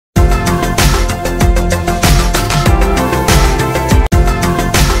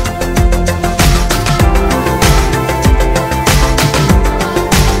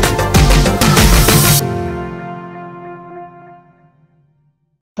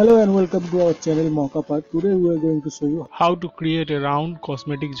Hello and welcome to our channel Mockup Art. Today we are going to show you How to create a round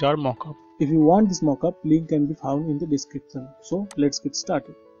cosmetic jar mockup. If you want this mockup, link can be found in the description. So let's get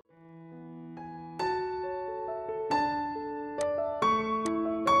started.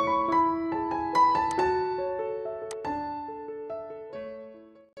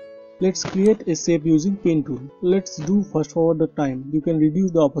 Let's create a shape using pen tool. Let's do fast forward the time. You can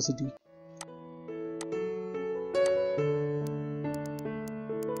reduce the opacity.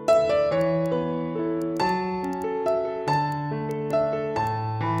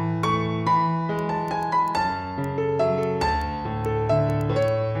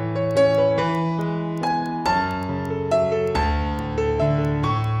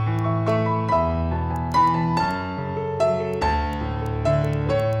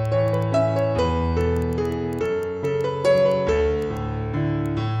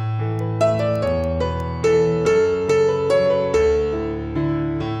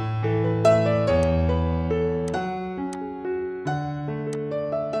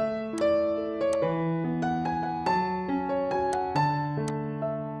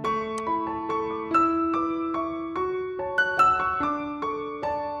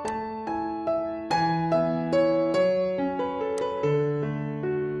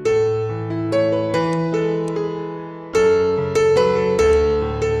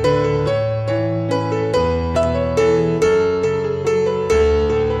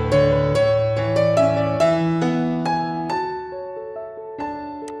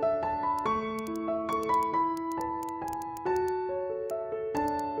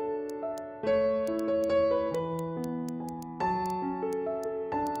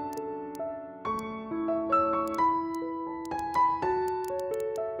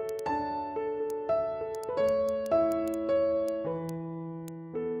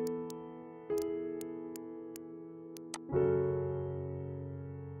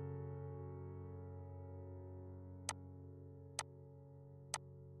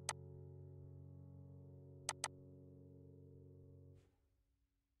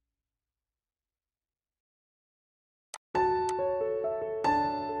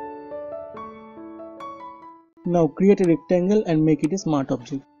 Now create a rectangle and make it a smart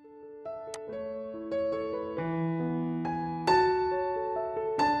object.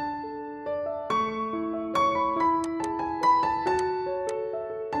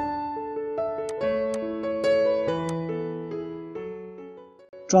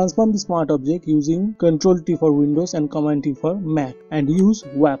 Transform the smart object using Ctrl T for Windows and Command T for Mac and use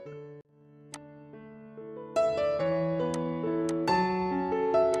WAP.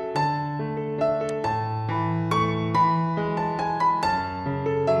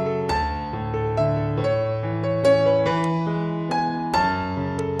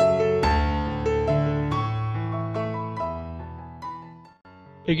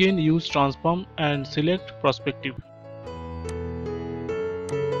 Again use transform and select prospective.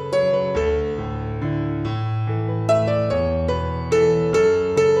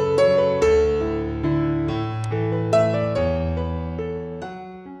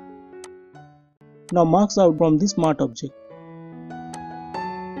 Now marks out from this smart object.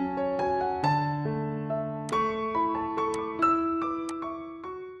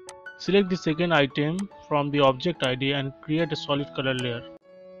 Select the second item from the object ID and create a solid color layer.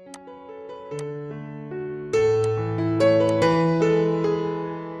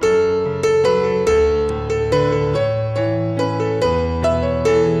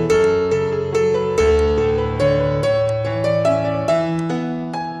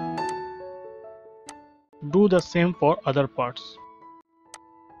 Do the same for other parts.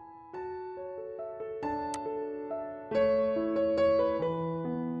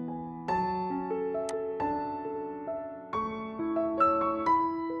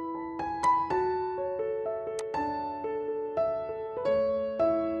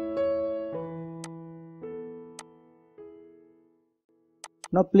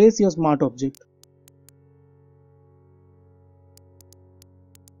 Now place your smart object.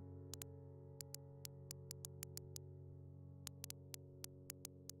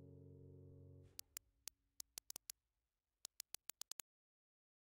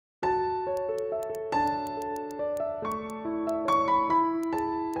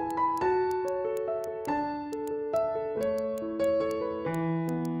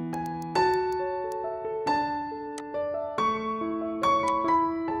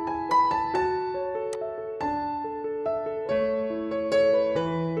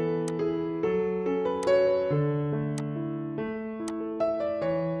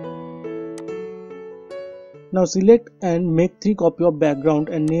 Now select and make 3 copies of background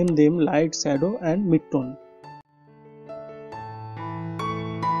and name them light, shadow and midtone.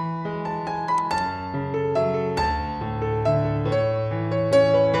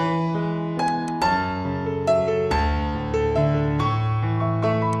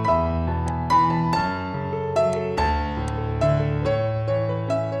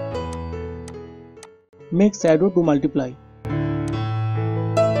 Make shadow to multiply.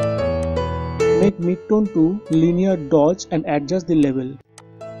 Make midtone to linear dodge and adjust the level.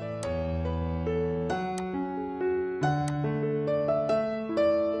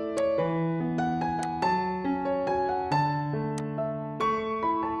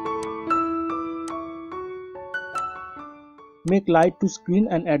 Make light to screen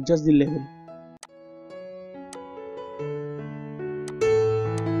and adjust the level.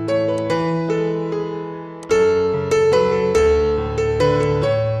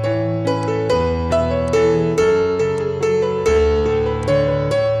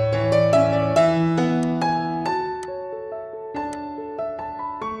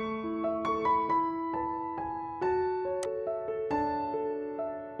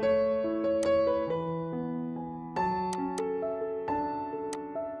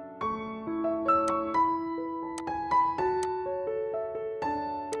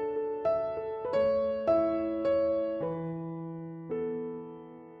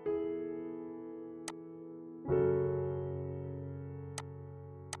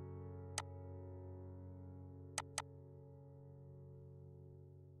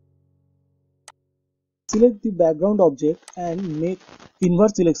 Select the background object and make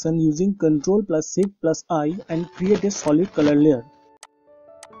invert selection using Ctrl plus Shift plus I and create a solid color layer.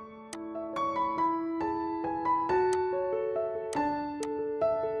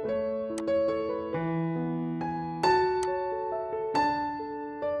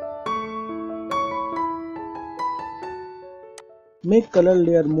 Make color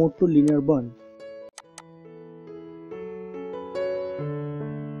layer mode to linear burn.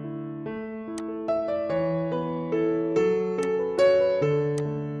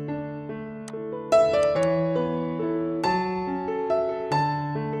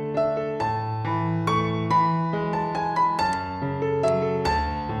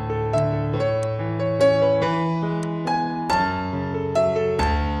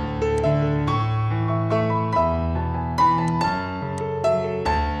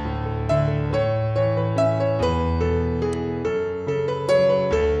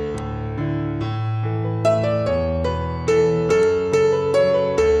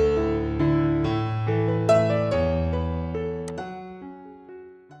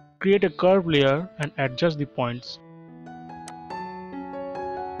 Create a curve layer and adjust the points.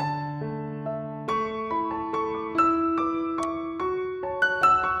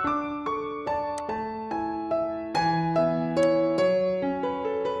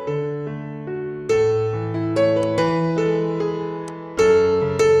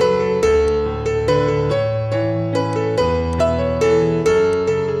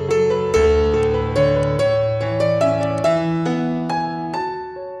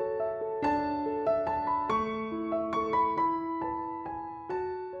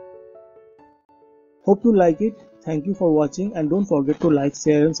 Hope you like it. Thank you for watching and don't forget to like,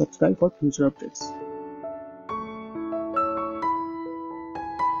 share and subscribe for future updates.